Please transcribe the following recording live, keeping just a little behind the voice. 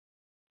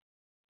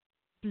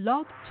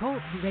Blog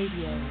Talk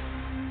Radio.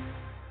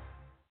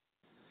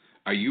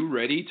 Are you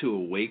ready to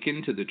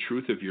awaken to the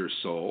truth of your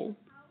soul?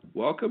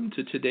 Welcome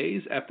to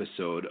today's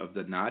episode of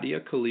the Nadia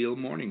Khalil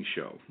Morning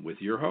Show with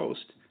your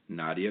host,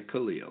 Nadia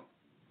Khalil.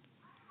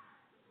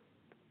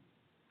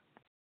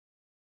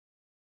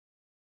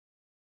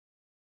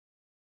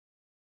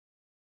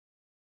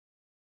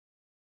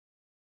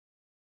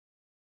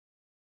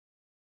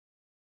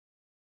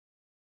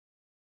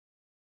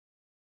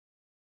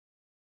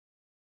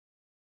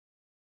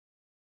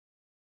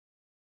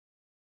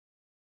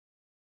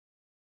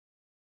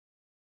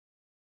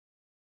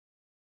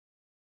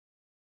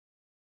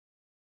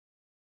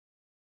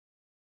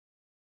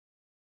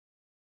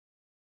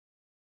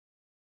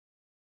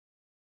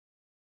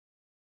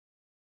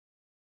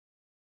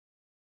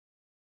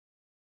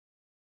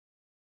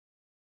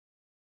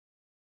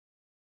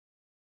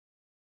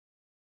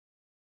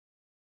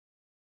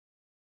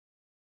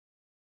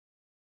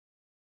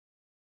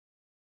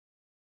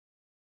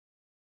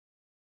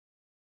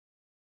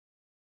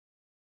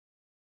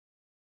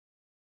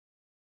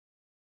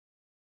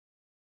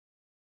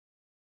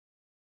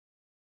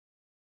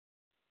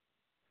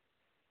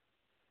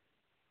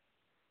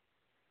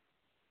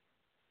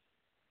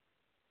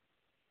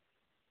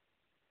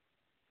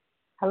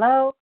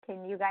 Hello,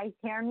 can you guys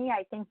hear me?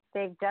 I think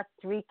they've just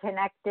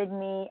reconnected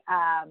me.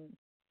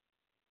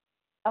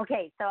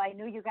 Okay, so I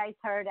knew you guys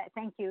heard.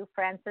 Thank you,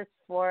 Francis,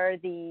 for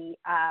the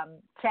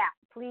chat.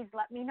 Please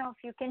let me know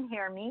if you can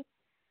hear me.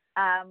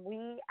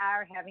 We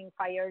are having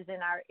fires in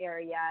our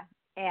area,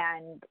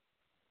 and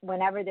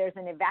whenever there's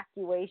an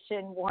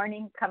evacuation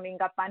warning coming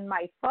up on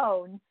my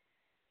phone,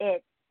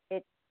 it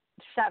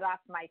shut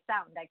off my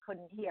sound. I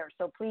couldn't hear.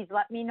 So please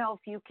let me know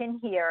if you can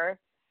hear.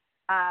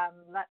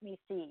 Let me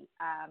see.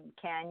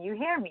 Can you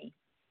hear me?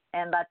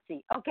 And let's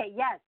see. Okay,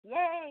 yes.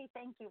 Yay.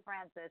 Thank you,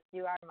 Francis.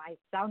 You are my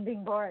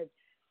sounding board.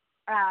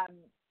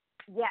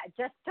 Yeah,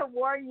 just to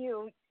warn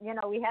you,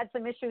 we had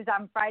some issues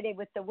on Friday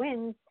with the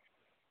winds.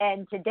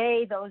 And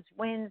today those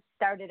winds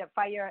started a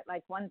fire at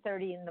like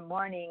 1:30 in the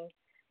morning,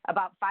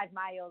 about 5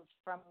 miles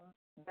from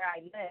where I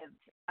live.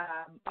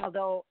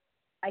 Although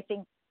I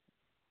think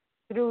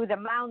through the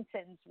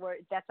mountains,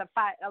 that's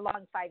a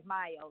long 5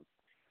 miles.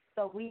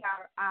 So we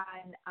are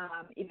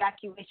on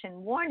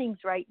evacuation warnings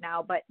right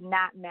now, but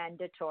not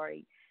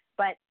mandatory.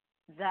 But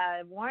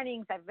the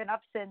warnings, I've been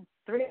up since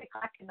 3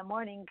 o'clock in the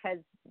morning because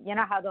you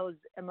know how those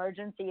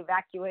emergency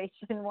evacuation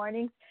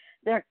warnings,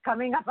 they're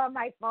coming up on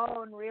my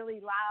phone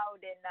really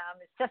loud,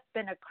 and it's just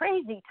been a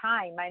crazy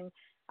time.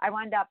 I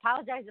wanted to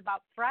apologize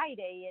about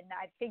Friday, and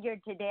I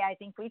figured today I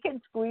think we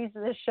can squeeze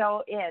the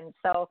show in.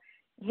 So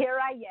here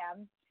I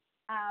am.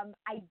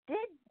 I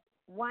did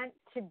want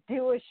to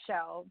do a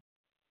show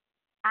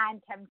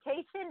on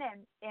temptation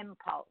and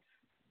impulse.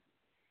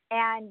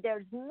 And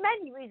there's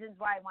many reasons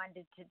why I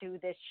wanted to do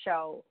this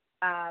show,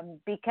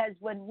 because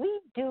when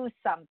we do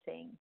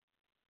something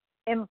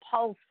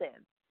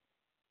impulsive,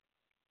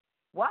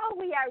 while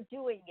we are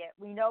doing it,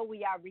 we know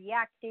we are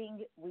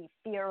reacting, we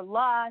fear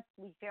loss,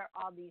 we fear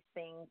all these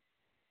things.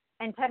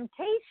 And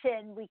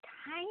temptation, we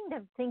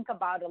kind of think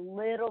about a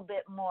little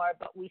bit more,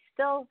 but we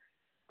still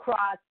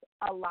cross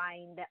a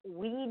line that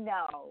we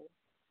know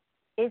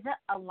isn't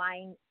a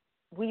line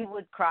we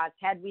would cross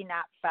had we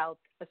not felt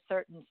a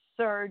certain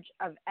surge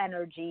of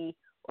energy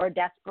or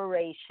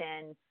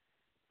desperation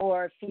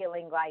or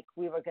feeling like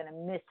we were going to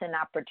miss an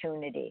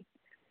opportunity.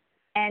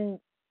 And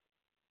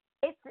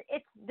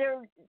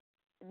they're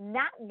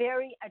not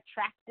very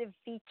attractive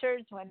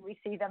features when we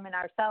see them in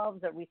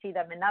ourselves or we see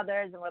them in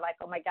others, and we're like,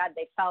 oh my God,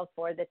 they fell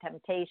for the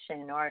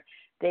temptation or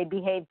they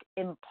behaved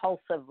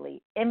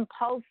impulsively.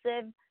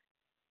 Impulsive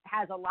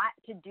has a lot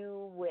to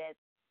do with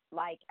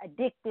like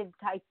addictive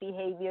type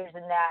behaviors,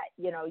 and that,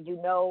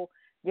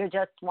 you're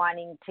just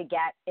wanting to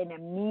get an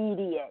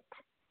immediate,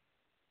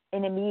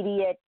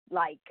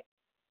 like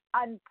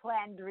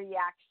unplanned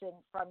reaction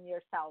from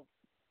yourself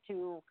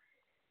to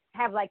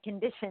have like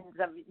conditions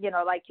of,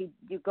 like you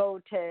go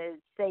to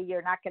say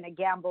you're not going to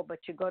gamble, but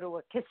you go to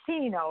a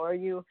casino, or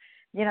you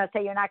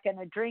say you're not going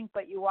to drink,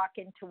 but you walk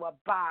into a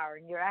bar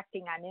and you're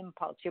acting on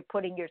impulse. You're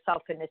putting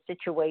yourself in a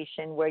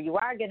situation where you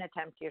are going to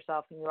tempt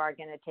yourself and you are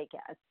going to take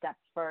it a step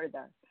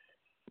further.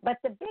 But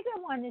the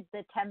bigger one is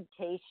the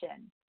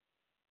temptation.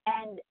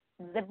 And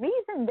the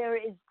reason there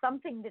is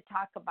something to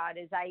talk about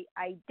is I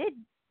did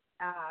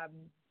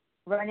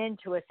run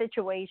into a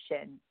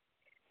situation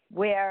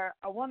where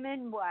a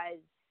woman was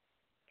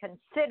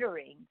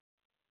considering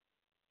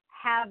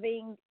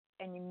having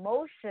an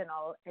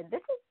emotional, and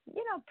this is,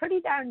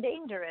 pretty darn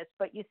dangerous,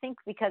 but you think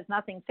because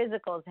nothing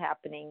physical is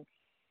happening,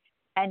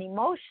 an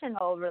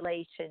emotional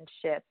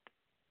relationship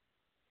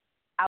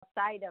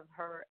outside of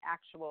her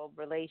actual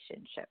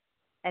relationship.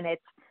 And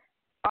it's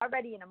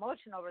already an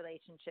emotional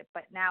relationship,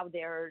 but now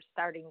they're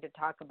starting to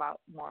talk about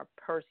more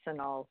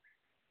personal,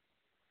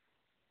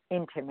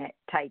 intimate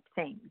type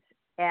things.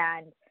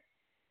 And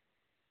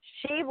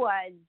she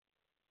was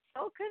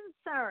so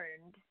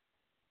concerned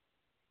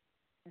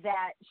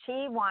that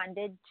she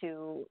wanted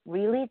to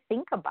really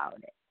think about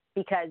it,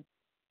 because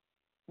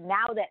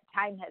now that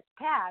time has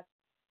passed,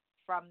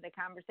 from the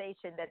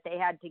conversation that they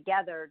had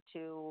together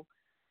to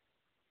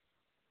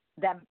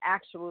them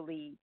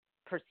actually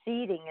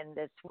proceeding in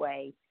this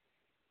way,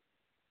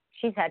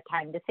 she's had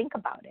time to think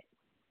about it.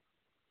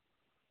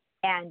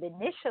 And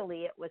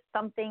initially, it was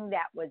something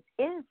that was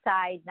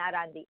inside, not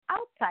on the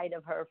outside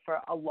of her for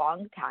a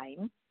long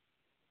time,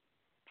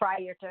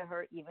 prior to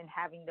her even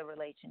having the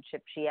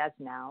relationship she has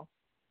now.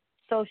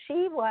 So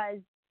she was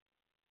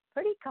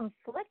pretty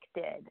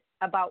conflicted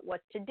about what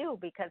to do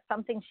because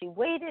something she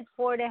waited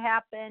for to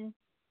happen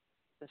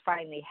was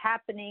finally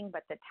happening,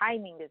 but the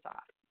timing is off.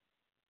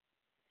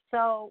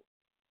 So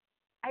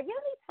I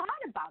really thought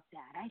about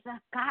that. I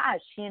thought,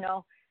 gosh,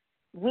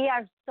 we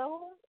are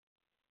so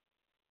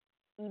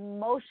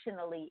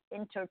emotionally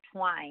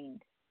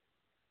intertwined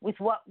with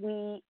what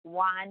we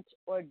want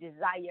or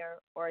desire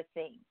or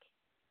think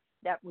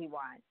that we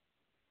want.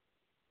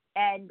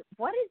 And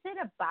what is it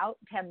about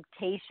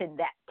temptation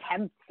that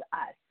tempts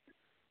us?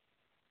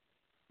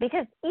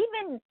 Because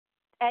even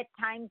at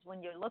times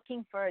when you're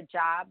looking for a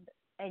job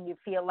and you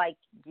feel like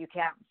you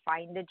can't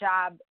find a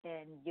job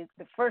and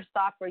the first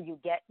offer you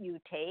get, you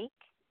take,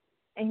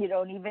 and you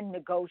don't even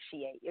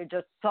negotiate. You're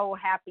just so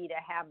happy to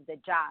have the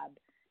job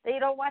that you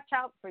don't watch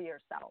out for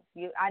yourself.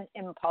 You, on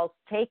impulse,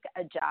 take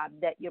a job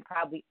that you're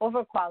probably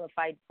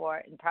overqualified for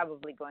and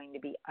probably going to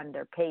be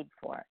underpaid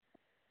for.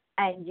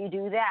 And you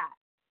do that.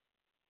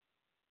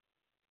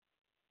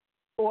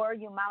 Or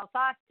you mouth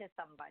off to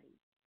somebody.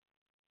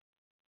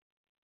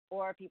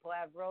 Or people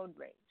have road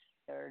rage.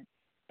 They're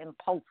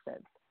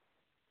impulsive.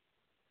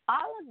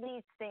 All of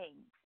these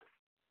things,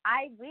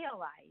 I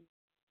realized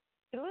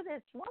through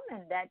this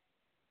woman that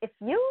if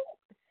you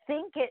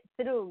think it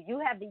through, you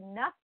have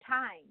enough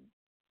time,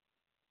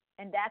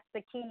 and that's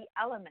the key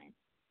element,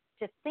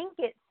 to think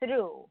it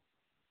through.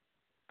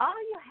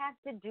 All you have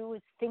to do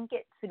is think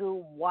it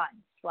through once.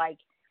 Like,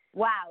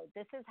 wow,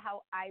 this is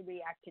how I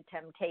react to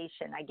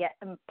temptation. I get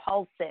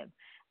impulsive.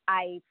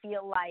 I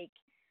feel like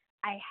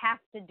I have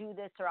to do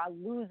this or I'll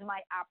lose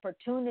my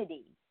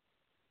opportunity.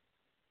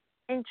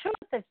 In truth,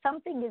 if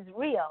something is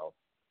real,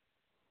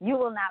 you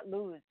will not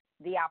lose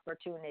the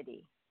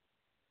opportunity.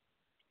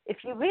 If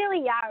you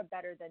really are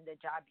better than the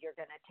job you're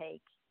going to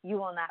take, you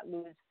will not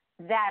lose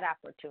that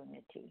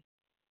opportunity.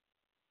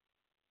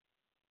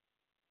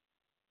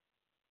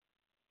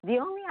 The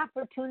only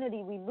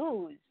opportunity we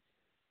lose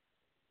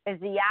is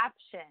the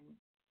option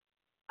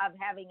of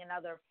having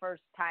another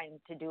first time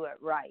to do it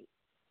right.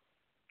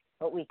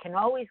 But we can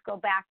always go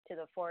back to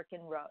the fork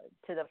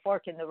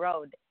in the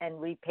road and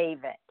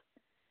repave it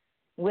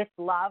with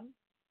love,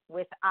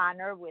 with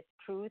honor, with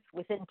truth,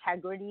 with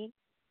integrity.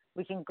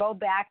 We can go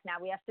back. Now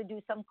we have to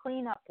do some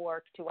cleanup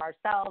work to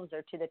ourselves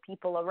or to the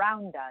people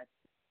around us.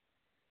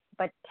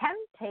 But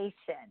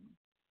temptation,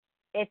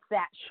 it's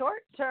that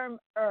short-term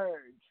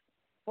urge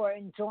for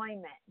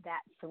enjoyment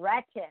that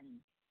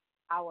threatens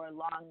our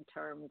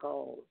long-term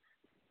goals.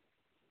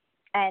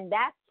 And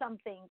that's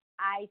something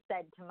I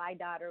said to my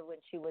daughter when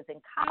she was in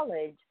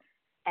college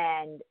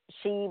and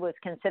she was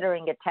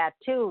considering a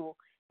tattoo.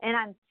 And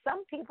on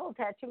some people,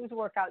 tattoos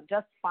work out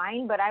just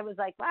fine, but I was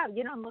like, wow,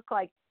 you don't look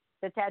like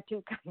the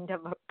tattoo kind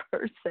of a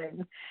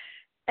person.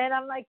 And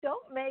I'm like,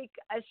 don't make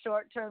a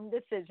short-term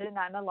decision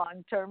on a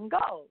long-term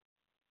goal,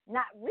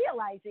 not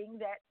realizing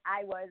that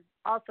I was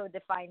also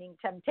defining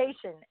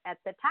temptation at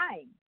the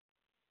time.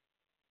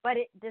 But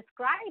it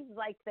describes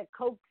like the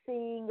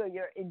coaxing or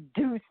you're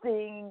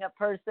inducing a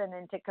person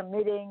into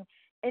committing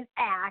an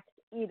act.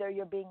 Either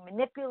you're being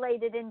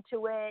manipulated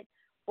into it,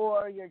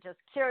 or you're just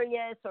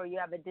curious, or you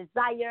have a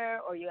desire,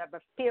 or you have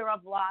a fear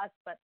of loss.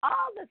 But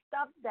all the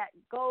stuff that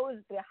goes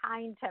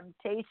behind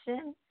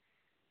temptation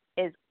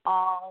is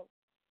all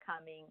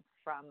coming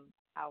from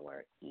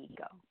our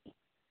ego.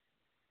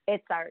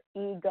 It's our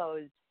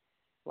ego's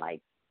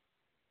like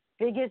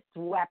biggest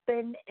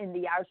weapon in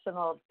the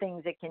arsenal of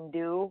things it can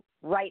do,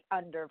 right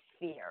under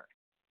fear.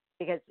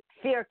 Because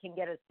fear can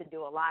get us to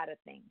do a lot of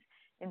things.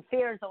 And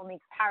fear is only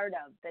part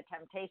of the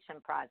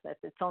temptation process.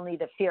 It's only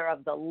the fear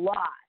of the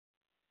loss.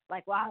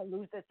 Like, wow, I'll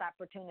lose this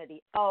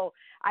opportunity. Oh,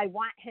 I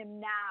want him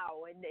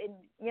now. And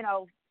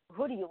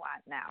who do you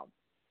want now?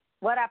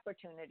 What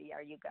opportunity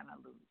are you going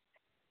to lose?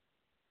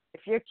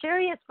 If you're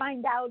curious,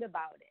 find out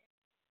about it.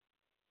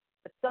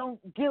 But don't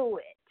do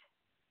it.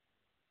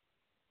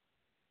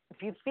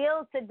 If you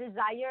feel it's a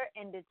desire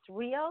and it's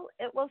real,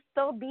 it will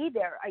still be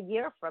there a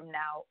year from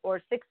now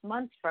or 6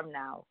 months from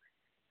now.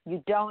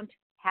 You don't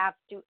have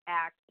to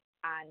act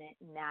on it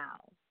now.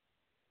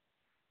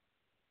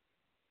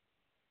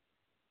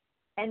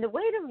 And the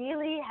way to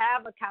really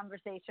have a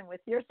conversation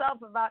with yourself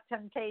about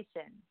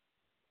temptation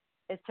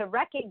is to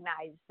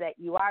recognize that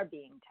you are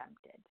being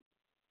tempted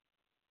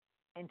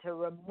and to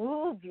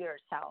remove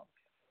yourself.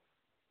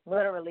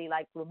 Literally,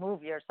 like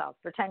remove yourself.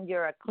 Pretend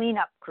you're a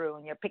cleanup crew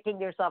and you're picking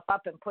yourself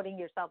up and putting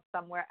yourself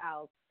somewhere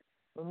else.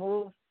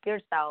 Remove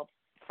yourself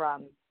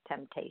from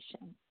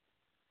temptation.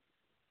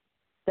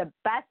 The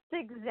best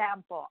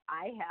example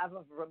I have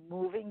of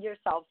removing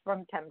yourself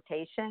from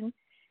temptation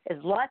is,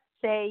 let's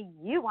say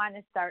you want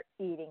to start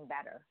eating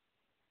better.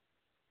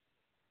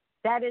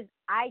 That is,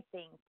 I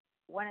think,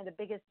 one of the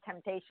biggest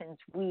temptations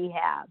we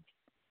have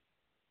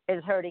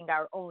is hurting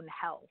our own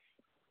health.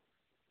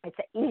 It's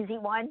an easy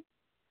one.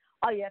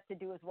 All you have to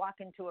do is walk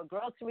into a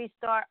grocery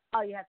store.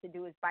 All you have to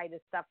do is buy the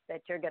stuff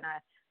that you're going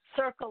to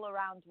circle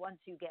around once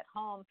you get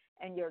home,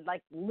 and you're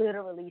like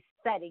literally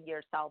setting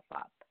yourself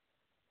up.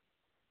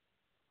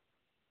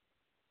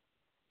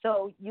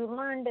 So you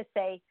learn to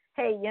say,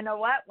 hey, you know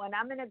what? When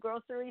I'm in a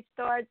grocery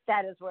store,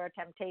 that is where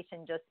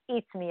temptation just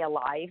eats me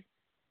alive.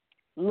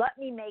 Let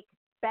me make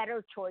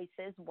better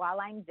choices while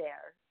I'm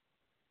there,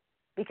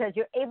 because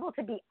you're able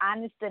to be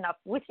honest enough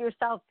with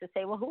yourself to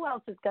say, well, who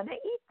else is going to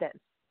eat this?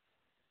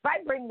 If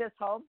I bring this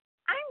home,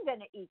 I'm going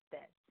to eat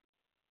this.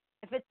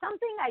 If it's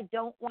something I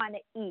don't want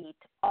to eat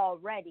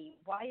already,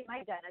 why am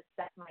I going to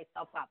set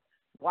myself up?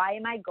 Why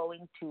am I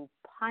going to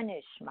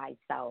punish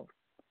myself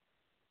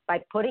by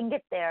putting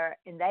it there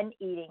and then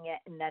eating it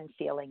and then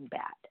feeling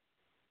bad?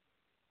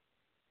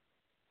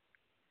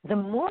 The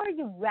more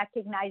you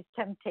recognize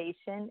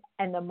temptation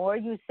and the more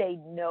you say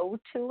no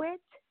to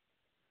it,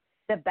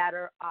 the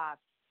better off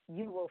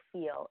you will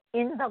feel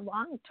in the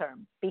long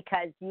term,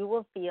 because you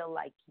will feel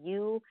like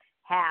you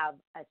have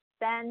a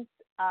sense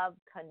of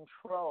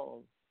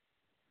control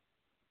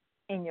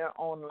in your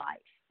own life,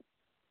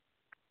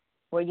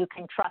 where you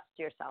can trust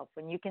yourself,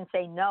 when you can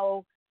say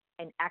no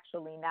and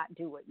actually not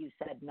do what you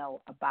said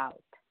no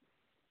about.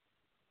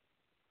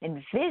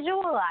 And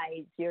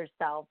visualize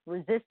yourself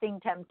resisting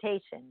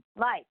temptation,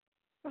 like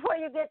before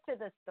you get to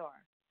the store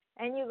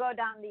and you go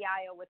down the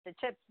aisle with the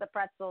chips, the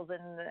pretzels,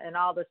 and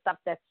all the stuff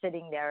that's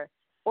sitting there,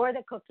 or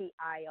the cookie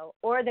aisle,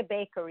 or the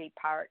bakery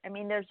part. I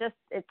mean,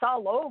 it's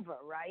all over,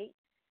 right?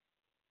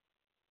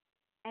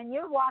 And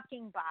you're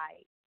walking by.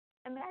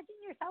 Imagine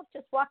yourself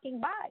just walking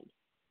by.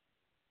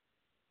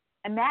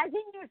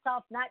 Imagine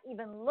yourself not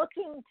even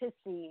looking to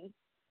see,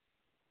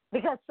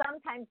 because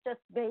sometimes just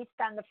based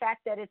on the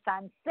fact that it's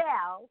on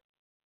sale,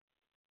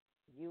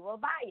 you will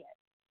buy it.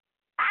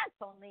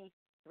 That's only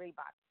 $3,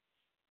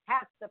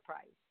 half the price.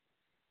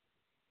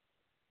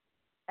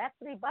 That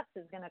 $3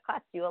 is going to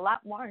cost you a lot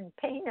more in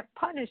pain and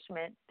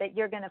punishment that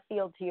you're going to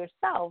feel to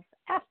yourself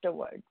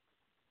afterwards.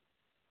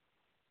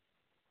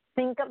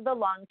 Think of the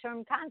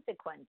long-term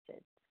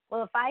consequences.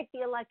 Well, if I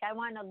feel like I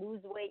want to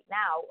lose weight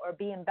now or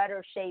be in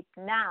better shape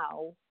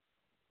now,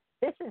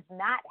 this is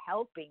not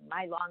helping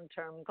my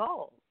long-term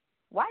goal.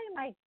 Why am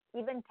I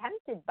even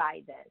tempted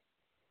by this?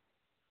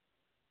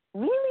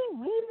 Really,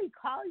 really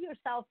call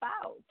yourself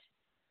out.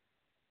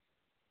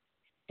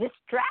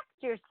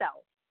 Distract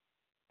yourself.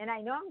 And I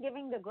know I'm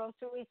giving the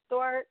grocery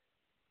store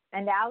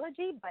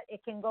analogy, but it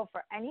can go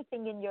for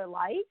anything in your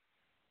life.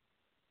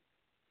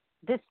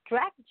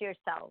 Distract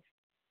yourself.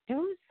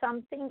 Do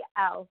something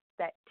else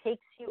that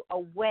takes you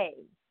away.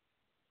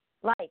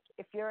 Like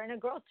if you're in a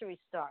grocery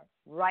store,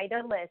 write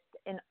a list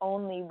and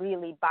only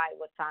really buy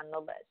what's on the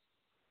list.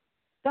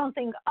 Don't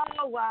think,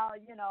 oh, well,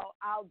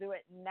 I'll do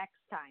it next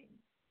time.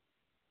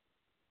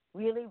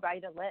 Really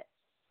write a list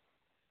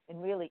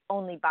and really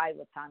only buy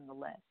what's on the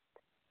list.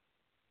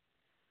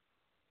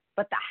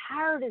 But the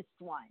hardest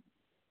one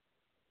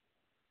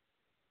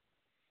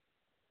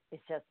is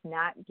just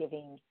not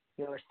giving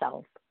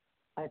yourself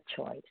a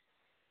choice.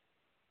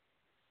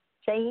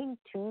 Saying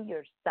to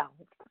yourself,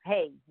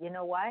 hey, you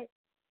know what?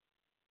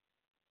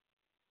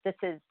 This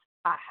is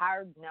a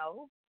hard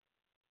no.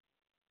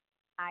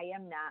 I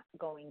am not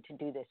going to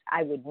do this.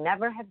 I would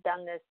never have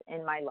done this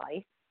in my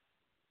life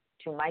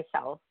to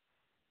myself.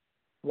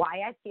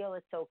 Why I feel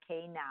it's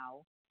okay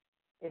now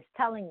is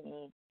telling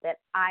me that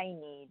I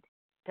need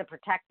to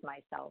protect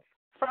myself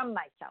from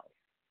myself.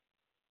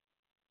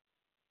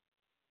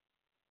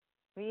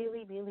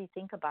 Really, really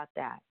think about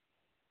that.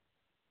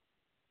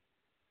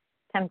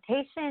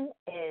 Temptation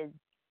is,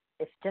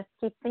 if just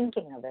keep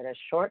thinking of it, a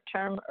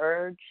short-term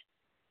urge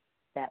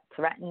that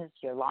threatens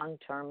your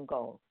long-term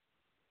goal.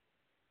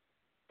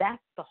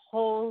 That's the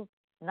whole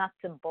nuts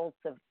and bolts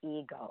of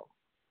ego.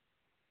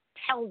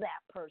 Tell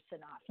that person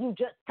off. You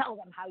just tell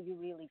them how you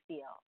really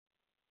feel.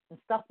 And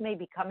stuff may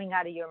be coming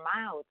out of your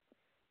mouth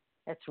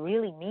that's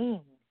really mean.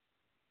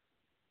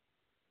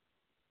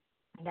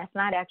 And that's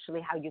not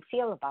actually how you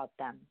feel about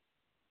them.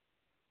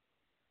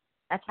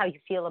 That's how you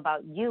feel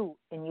about you,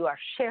 and you are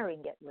sharing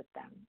it with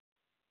them.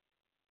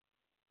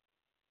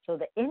 So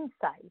the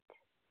insight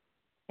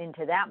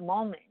into that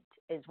moment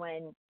is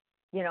when,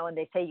 and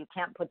they say you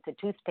can't put the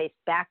toothpaste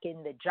back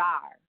in the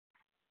jar.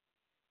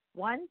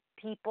 Once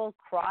people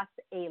cross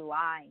a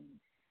line,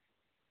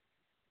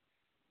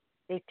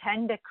 they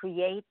tend to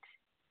create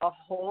a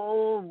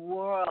whole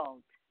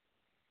world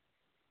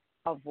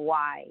of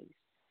whys.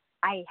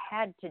 I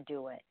had to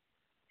do it.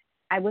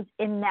 I was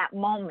in that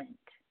moment.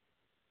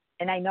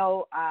 And I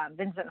know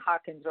Vincent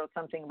Hawkins wrote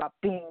something about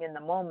being in the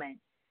moment.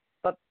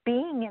 But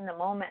being in the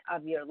moment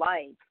of your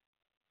life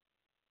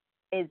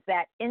is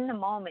that in the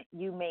moment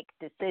you make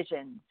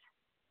decisions.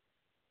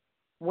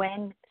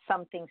 When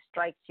something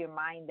strikes your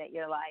mind that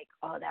you're like,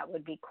 oh, that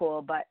would be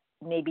cool, but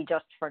maybe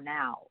just for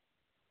now.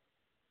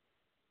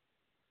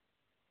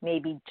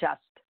 Maybe just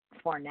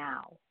for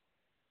now.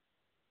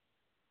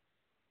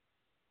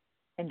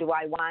 And do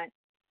I want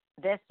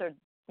this or,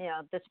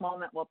 this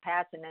moment will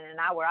pass and in an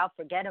hour I'll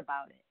forget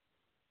about it.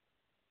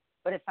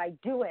 But if I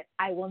do it,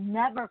 I will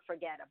never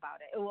forget about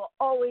it. It will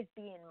always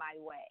be in my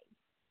way.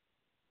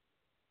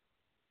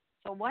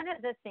 So one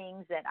of the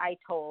things that I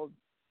told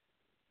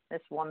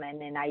this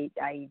woman, and I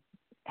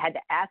had to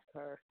ask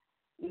her,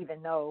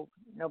 even though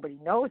nobody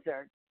knows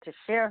her, to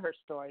share her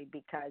story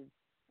because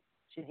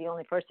she's the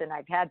only person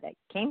I've had that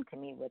came to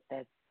me with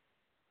this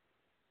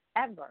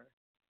ever.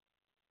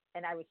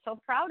 And I was so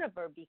proud of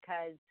her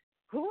because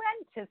who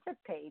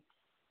anticipates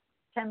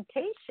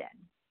temptation?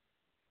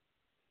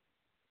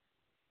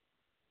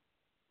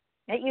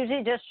 It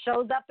usually just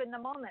shows up in the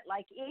moment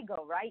like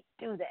ego, right?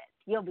 Do this.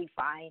 You'll be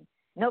fine.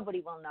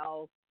 Nobody will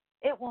know.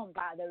 It won't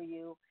bother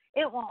you.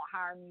 It won't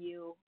harm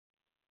you.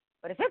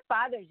 But if it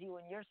bothers you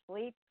in your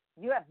sleep,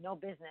 you have no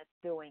business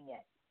doing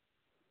it.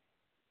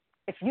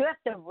 If you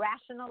have to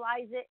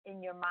rationalize it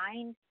in your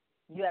mind,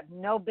 you have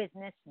no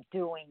business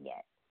doing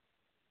it.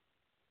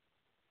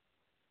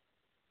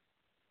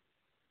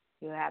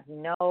 You have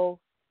no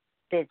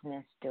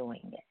business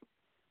doing it.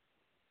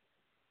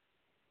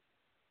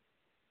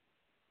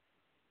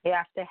 You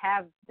have to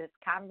have this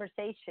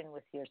conversation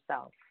with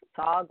yourself.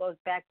 It all goes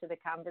back to the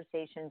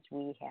conversations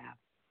we have.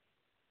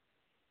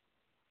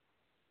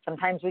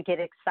 Sometimes we get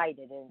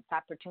excited, and it's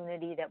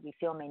opportunity that we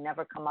feel may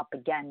never come up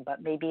again,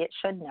 but maybe it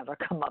should never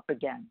come up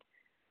again.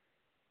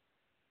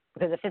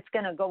 Because if it's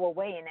going to go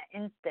away in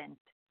an instant,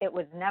 it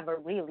was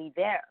never really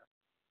there,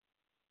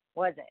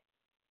 was it?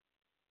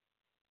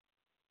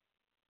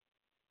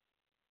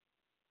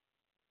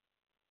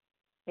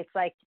 It's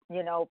like,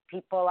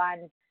 people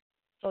on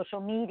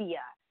social media,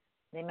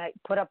 they might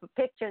put up a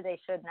picture they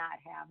should not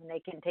have, and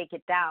they can take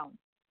it down.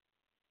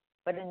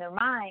 But in their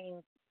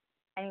mind,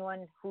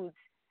 anyone who's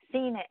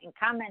seen it and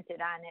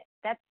commented on it,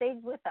 that stays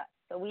with us.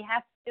 So we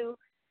have to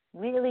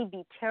really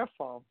be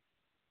careful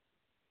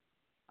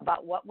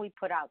about what we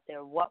put out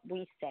there, what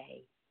we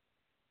say,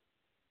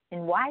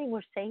 and why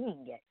we're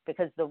saying it,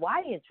 because the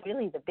why is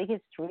really the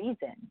biggest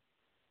reason.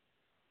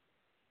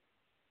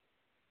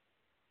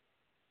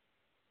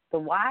 The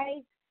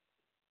why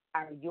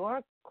are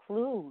your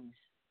clues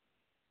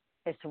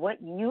as to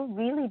what you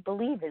really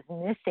believe is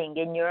missing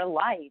in your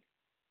life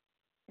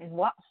and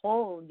what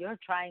hole you're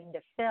trying to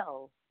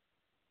fill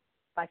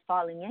by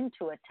falling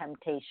into a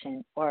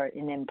temptation or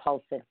an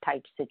impulsive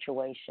type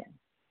situation.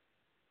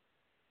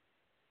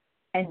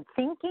 And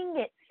thinking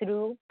it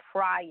through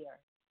prior,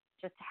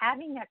 just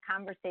having a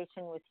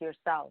conversation with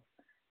yourself,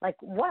 like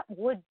what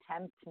would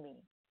tempt me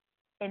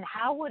and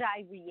how would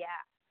I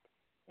react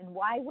and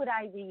why would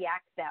I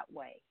react that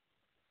way?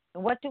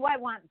 And what do I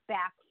want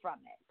back from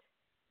it?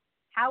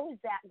 How is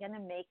that going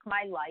to make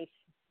my life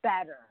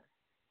better?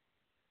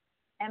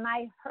 Am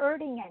I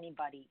hurting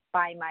anybody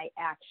by my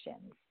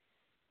actions?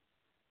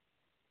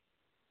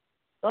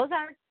 Those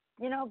are,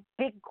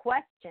 big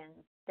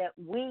questions that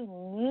we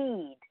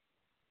need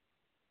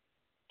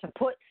to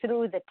put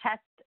through the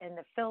test and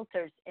the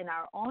filters in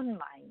our own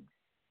minds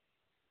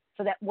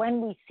so that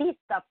when we see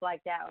stuff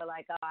like that, we're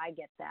like, oh, I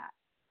get that.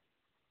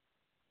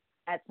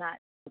 That's not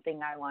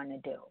something I want to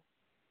do.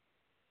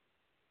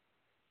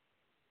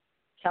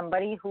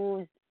 Somebody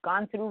who's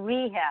gone through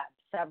rehab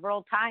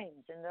several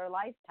times in their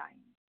lifetime,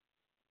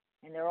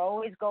 and they're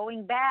always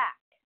going back,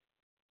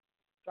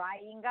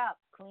 drying up,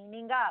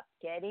 cleaning up,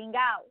 getting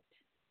out.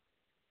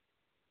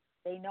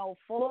 They know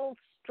full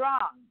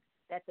strong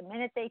that the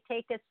minute they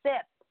take a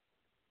sip,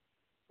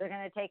 they're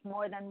going to take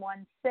more than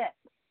one sip.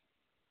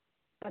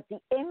 But the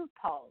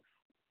impulse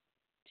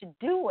to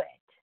do it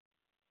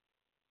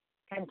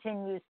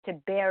continues to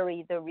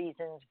bury the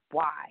reasons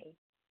why.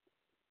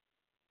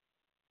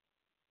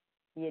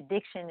 The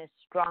addiction is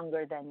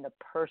stronger than the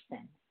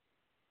person.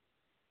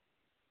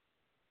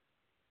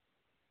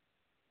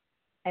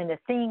 And the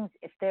things,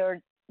 if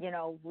they're,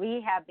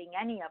 rehabbing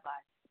any of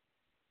us,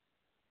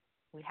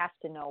 we have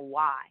to know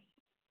why.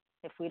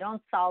 If we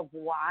don't solve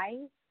why,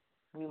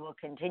 we will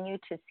continue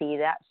to see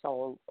that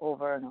soul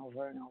over and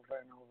over and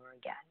over and over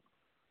again.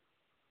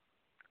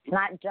 It's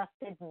not just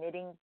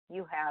admitting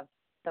you have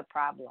the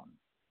problem.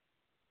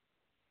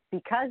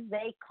 Because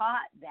they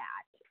caught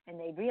that and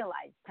they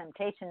realized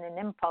temptation and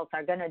impulse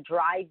are going to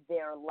drive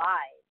their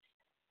lives,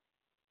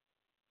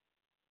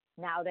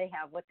 now they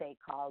have what they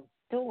call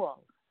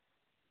dual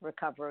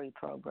recovery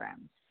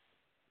programs,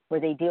 where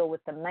they deal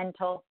with the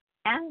mental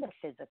and the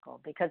physical,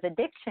 because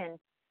addiction,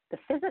 the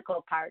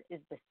physical part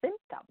is the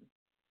symptom.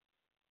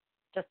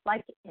 Just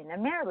like in a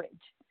marriage,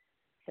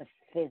 the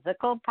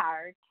physical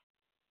part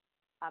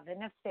of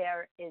an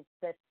affair is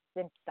the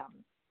symptom.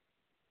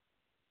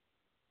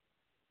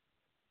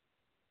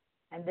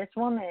 And this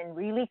woman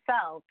really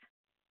felt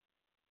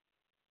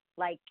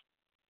like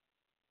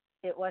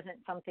it wasn't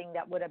something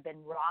that would have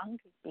been wrong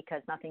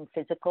because nothing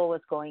physical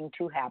was going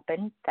to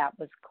happen. That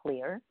was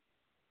clear.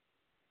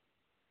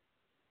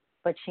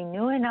 But she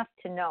knew enough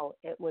to know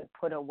it would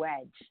put a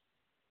wedge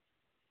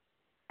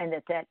and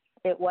that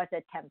it was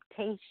a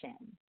temptation.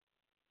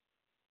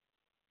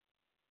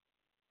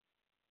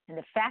 And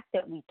the fact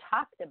that we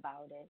talked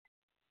about it,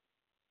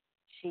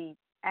 she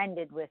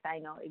ended with, I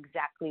know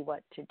exactly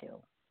what to do.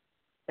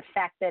 The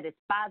fact that it's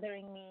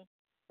bothering me,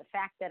 the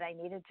fact that I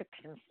needed to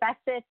confess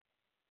it,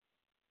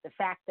 the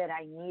fact that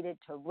I needed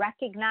to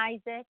recognize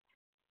it.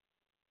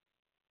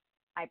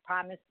 I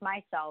promised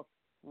myself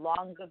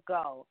long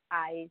ago,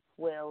 I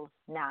will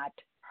not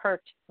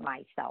hurt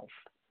myself.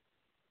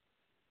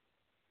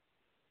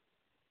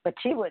 But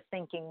she was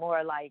thinking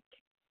more like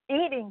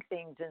eating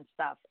things and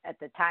stuff at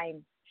the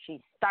time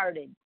she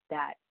started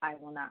that I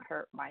will not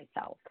hurt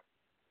myself.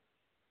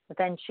 But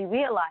then she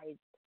realized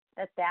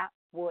that that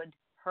would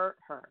hurt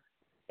her.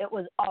 It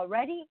was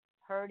already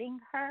hurting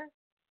her,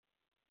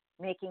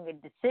 making a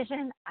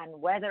decision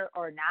on whether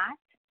or not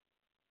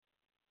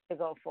to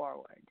go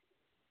forward.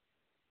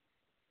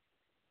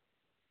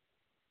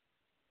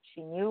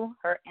 She knew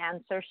her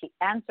answer. She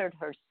answered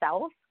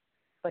herself,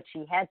 but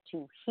she had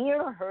to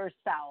hear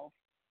herself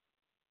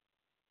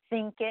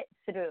think it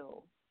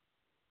through,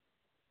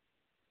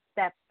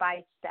 step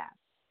by step.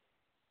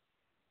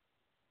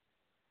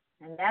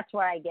 And that's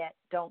where I get,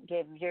 don't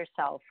give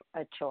yourself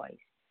a choice.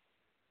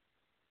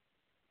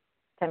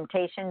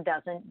 Temptation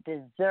doesn't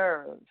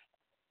deserve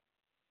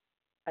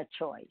a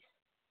choice.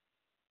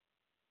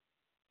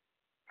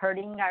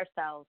 Hurting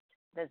ourselves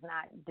does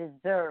not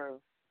deserve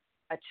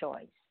a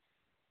choice.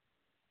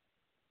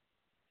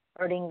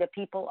 Hurting the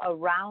people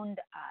around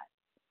us.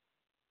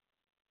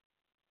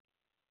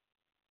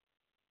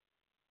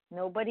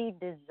 Nobody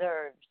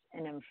deserves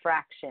an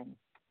infraction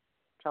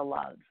to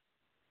love.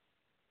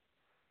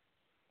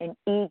 An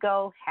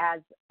ego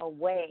has a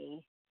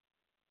way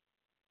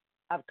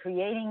of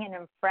creating an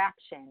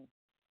infraction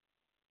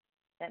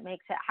that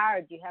makes it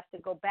hard. You have to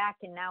go back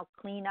and now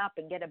clean up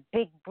and get a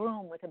big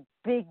broom with a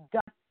big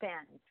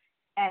dustpan.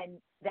 And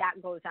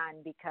that goes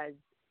on because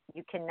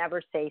you can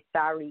never say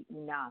sorry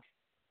enough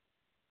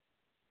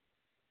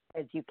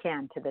as you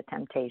can to the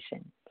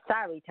temptation.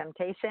 Sorry,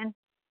 temptation,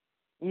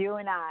 you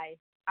and I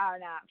are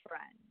not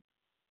friends.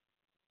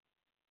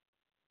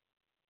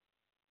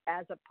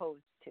 As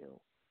opposed to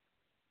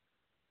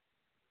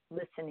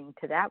listening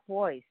to that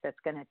voice that's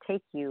going to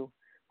take you.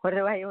 What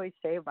do I always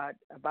say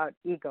about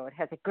ego? It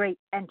has a great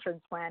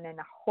entrance plan and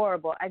a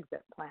horrible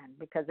exit plan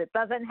because it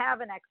doesn't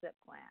have an exit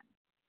plan.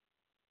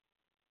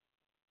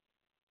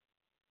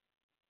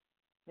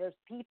 There's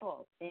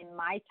people in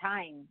my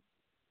time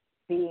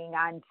being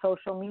on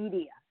social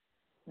media.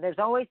 There's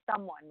always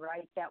someone,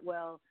 right, that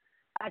will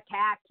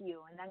attack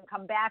you and then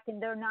come back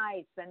and they're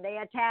nice, and they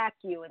attack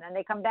you and then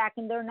they come back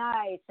and they're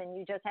nice, and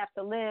you just have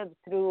to live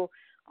through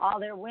all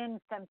their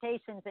whims,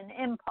 temptations, and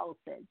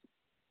impulses.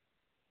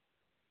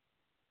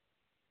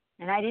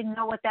 And I didn't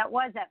know what that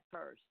was at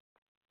first.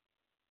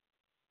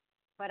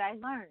 But I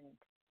learned.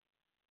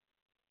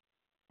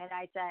 And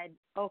I said,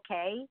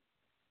 okay,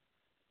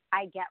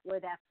 I get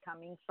where that's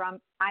coming from.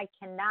 I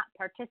cannot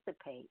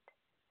participate.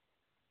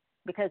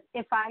 Because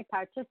if I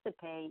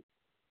participate,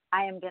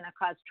 I am going to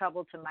cause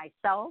trouble to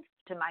myself,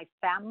 to my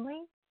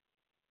family.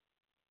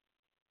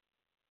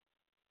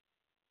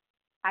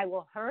 I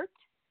will hurt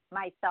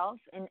myself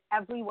in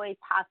every way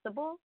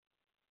possible,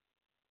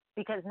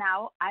 because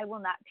now I will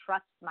not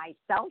trust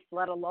myself,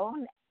 let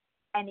alone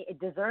any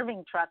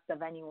deserving trust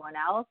of anyone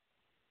else,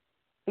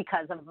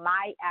 because of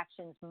my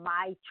actions,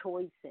 my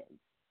choices.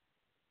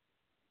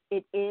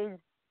 It is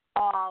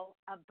all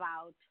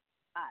about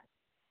us,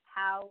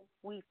 how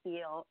we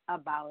feel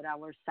about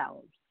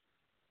ourselves.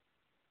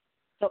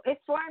 So if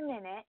for a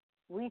minute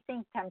we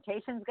think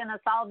temptation is going to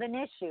solve an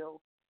issue,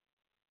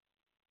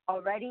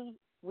 already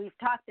we've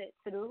talked it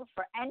through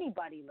for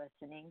anybody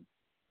listening,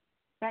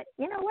 that,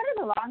 what are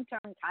the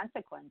long-term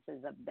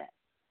consequences of this?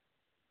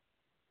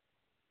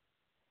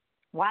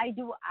 Why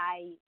do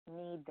I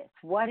need this?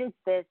 What is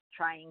this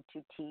trying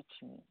to teach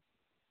me?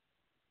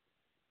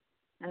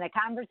 And the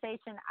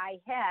conversation I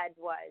had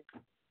was,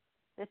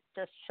 this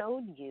just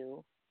showed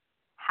you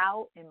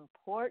how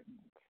important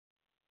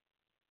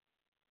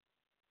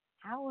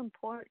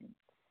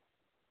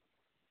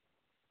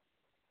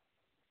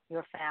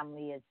your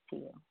family is to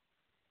you,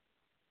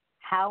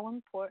 how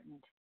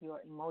important your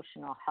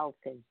emotional health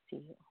is to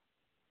you,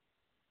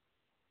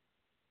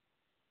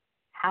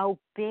 how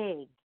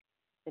big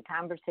the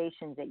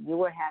conversations that you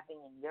were having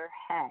in your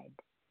head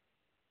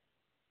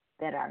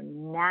that are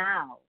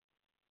now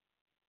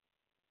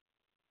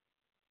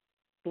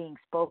being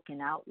spoken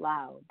out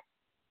loud.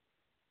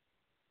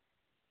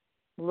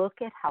 Look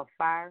at how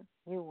far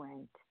you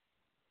went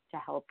to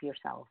help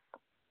yourself.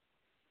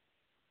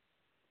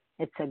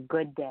 It's a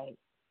good day.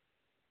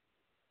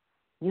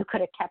 You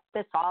could have kept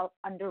this all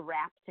under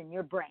wraps in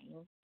your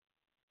brain,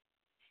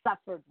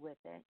 suffered with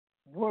it,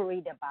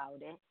 worried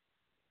about it,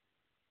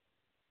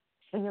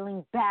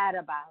 feeling bad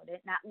about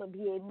it, not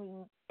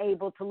being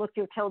able to look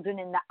your children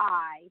in the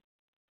eye,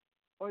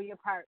 or your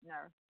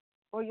partner,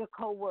 or your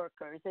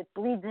coworkers. It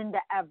bleeds into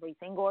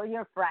everything, or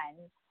your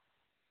friends.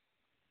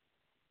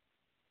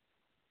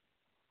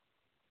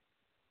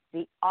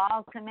 The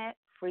ultimate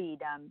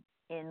freedom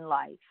in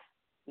life,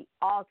 the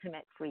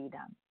ultimate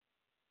freedom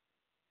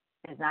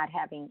is not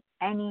having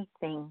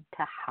anything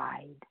to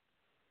hide.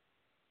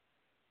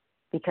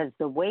 Because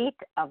the weight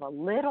of a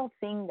little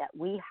thing that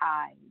we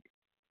hide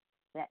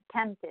that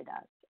tempted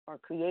us or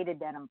created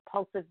that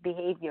impulsive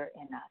behavior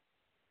in us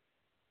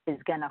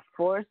is going to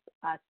force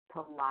us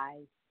to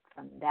lie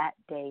from that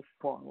day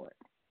forward.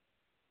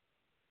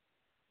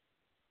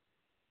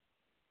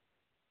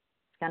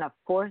 It's going to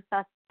force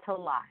us to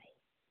lie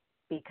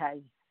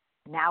because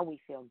now we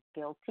feel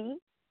guilty,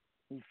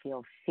 we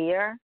feel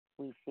fear,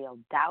 we feel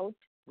doubt,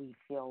 we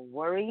feel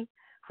worry,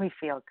 we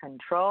feel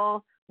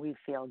control, we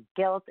feel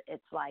guilt.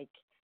 It's like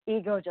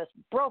ego just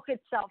broke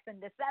itself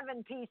into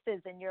 7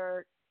 pieces and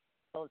you're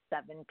those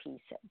 7 pieces.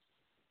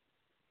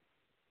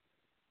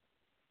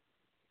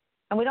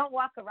 And we don't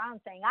walk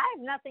around saying, I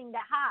have nothing to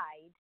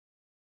hide.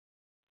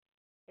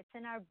 It's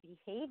in our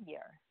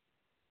behavior.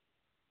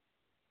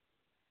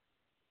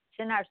 It's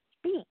in our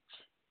speech.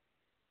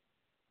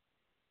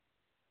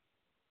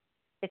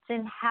 It's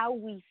in how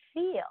we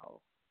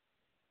feel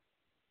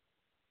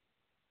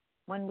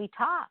when we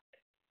talk.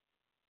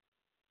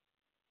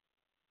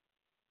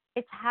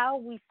 It's how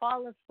we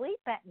fall asleep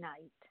at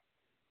night.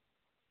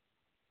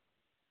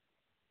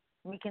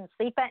 We can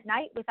sleep at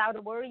night without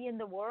a worry in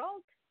the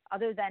world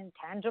other than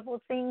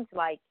tangible things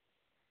like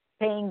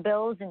paying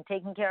bills and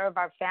taking care of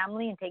our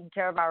family and taking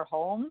care of our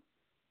home.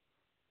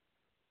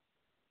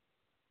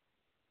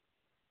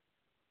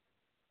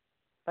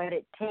 But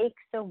it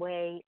takes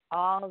away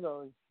all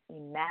those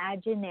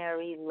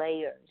imaginary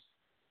layers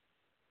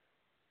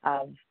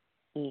of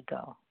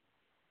ego.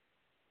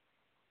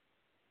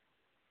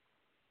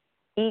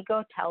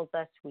 Ego tells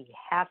us we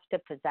have to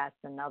possess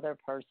another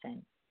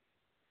person.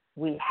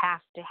 We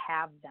have to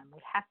have them.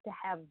 We have to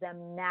have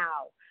them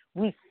now.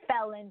 We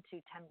fell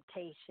into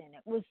temptation.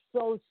 It was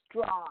so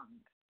strong.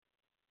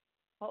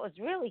 What was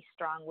really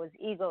strong was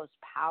ego's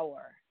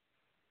power.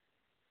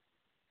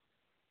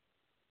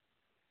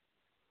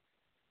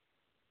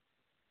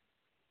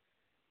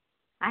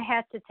 I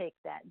had to take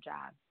that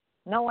job.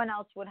 No one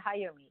else would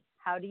hire me.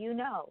 How do you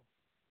know?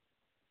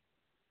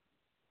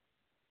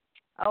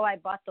 Oh, I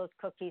bought those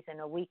cookies in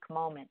a weak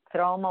moment.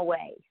 Throw them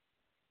away.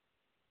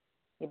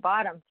 You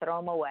bought them, throw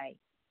them away.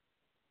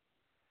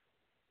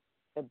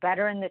 They're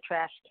better in the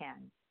trash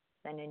can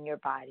than in your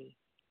body.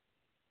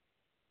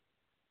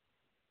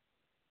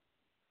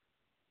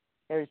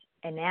 There's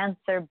an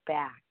answer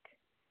back.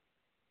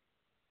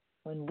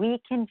 When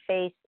we can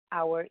face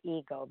our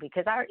ego,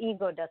 because our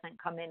ego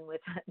doesn't come in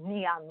with a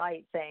neon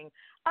light saying,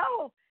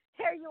 oh,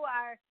 here you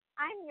are,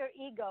 I'm your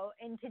ego,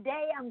 and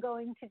today I'm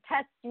going to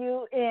test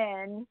you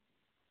in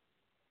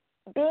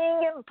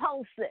being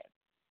impulsive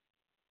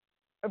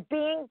or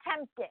being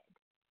tempted.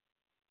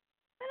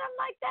 And I'm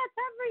like, that's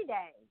every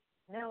day.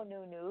 No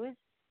new news.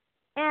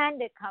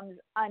 And it comes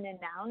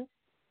unannounced.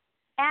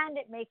 And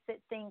it makes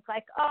it think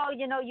like, oh,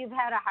 you know, you've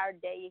had a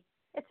hard day.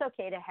 It's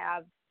okay to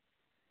have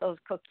those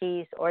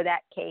cookies or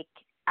that cake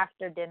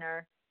after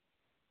dinner.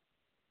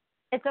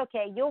 It's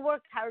okay. You'll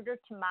work harder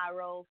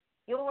tomorrow.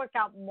 You'll work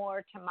out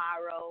more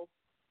tomorrow.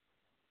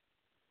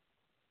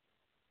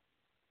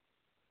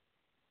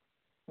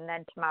 And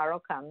then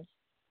tomorrow comes,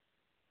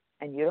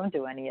 and you don't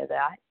do any of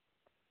that.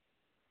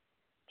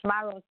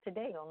 Tomorrow is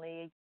today,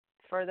 only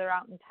further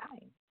out in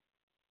time.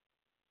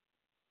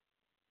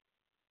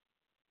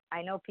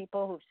 I know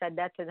people who've said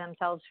that to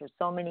themselves for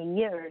so many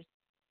years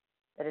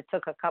that it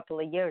took a couple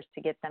of years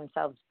to get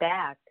themselves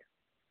back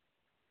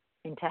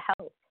into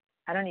health.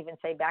 I don't even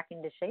say back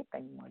into shape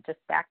anymore, just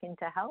back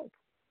into health.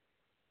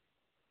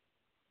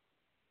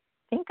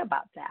 Think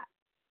about that.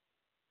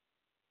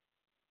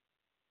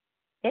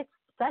 It's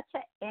such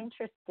an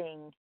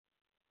interesting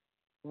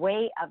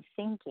way of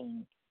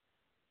thinking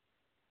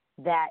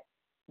that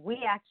we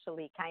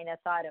actually kind of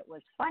thought it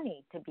was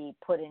funny to be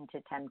put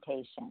into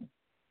temptation.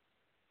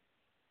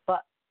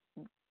 But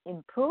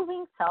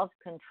improving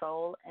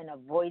self-control and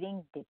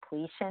avoiding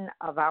depletion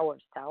of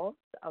ourselves,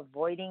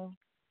 avoiding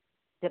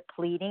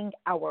depleting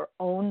our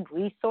own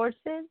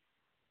resources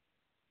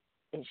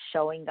is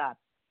showing up,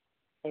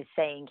 is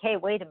saying, hey,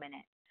 wait a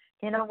minute.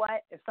 You know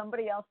what? If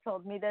somebody else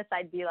told me this,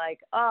 I'd be like,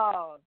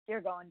 oh,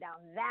 you're going down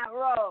that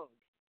road.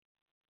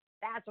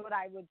 That's what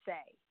I would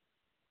say.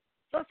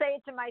 So say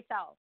it to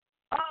myself.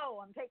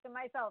 Oh, I'm taking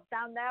myself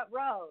down that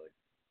road.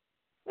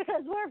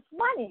 Because we're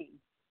funny.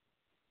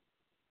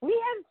 We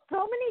have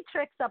so many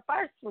tricks up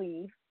our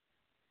sleeve,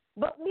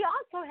 but we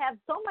also have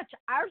so much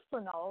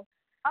arsenal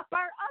up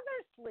our other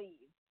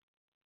sleeve.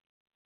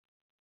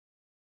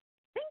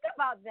 Think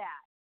about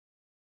that.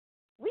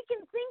 We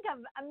can think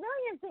of a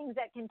million things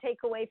that can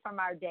take away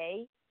from our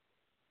day.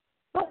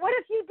 But what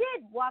if you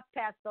did walk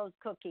past those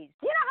cookies?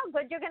 Do you know how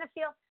good you're going to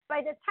feel?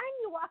 By the time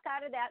you walk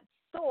out of that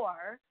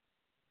store,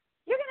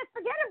 you're going to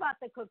forget about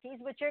the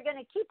cookies, but you're going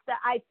to keep the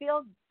I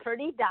feel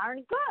pretty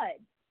darn good.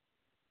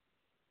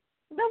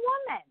 The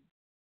woman,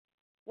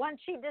 once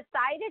she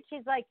decided,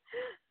 she's like,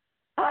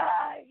 oh,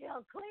 I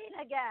feel clean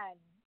again.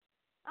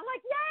 I'm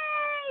like,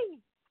 yay!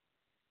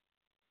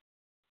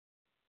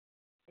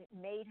 It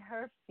made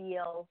her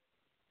feel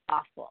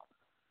awful.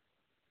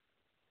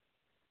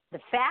 The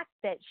fact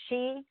that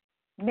she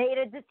made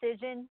a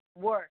decision,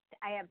 worked.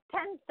 I have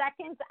 10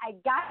 seconds. I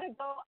got to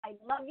go. I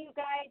love you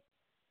guys.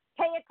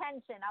 Pay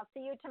attention. I'll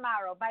see you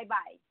tomorrow.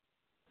 Bye-bye.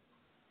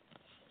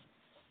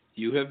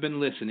 You have been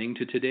listening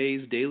to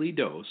today's daily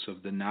dose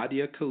of the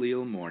Nadia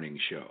Khalil Morning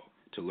Show.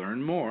 To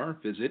learn more,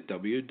 visit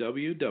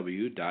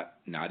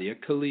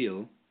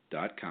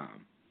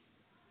www.nadiakhalil.com.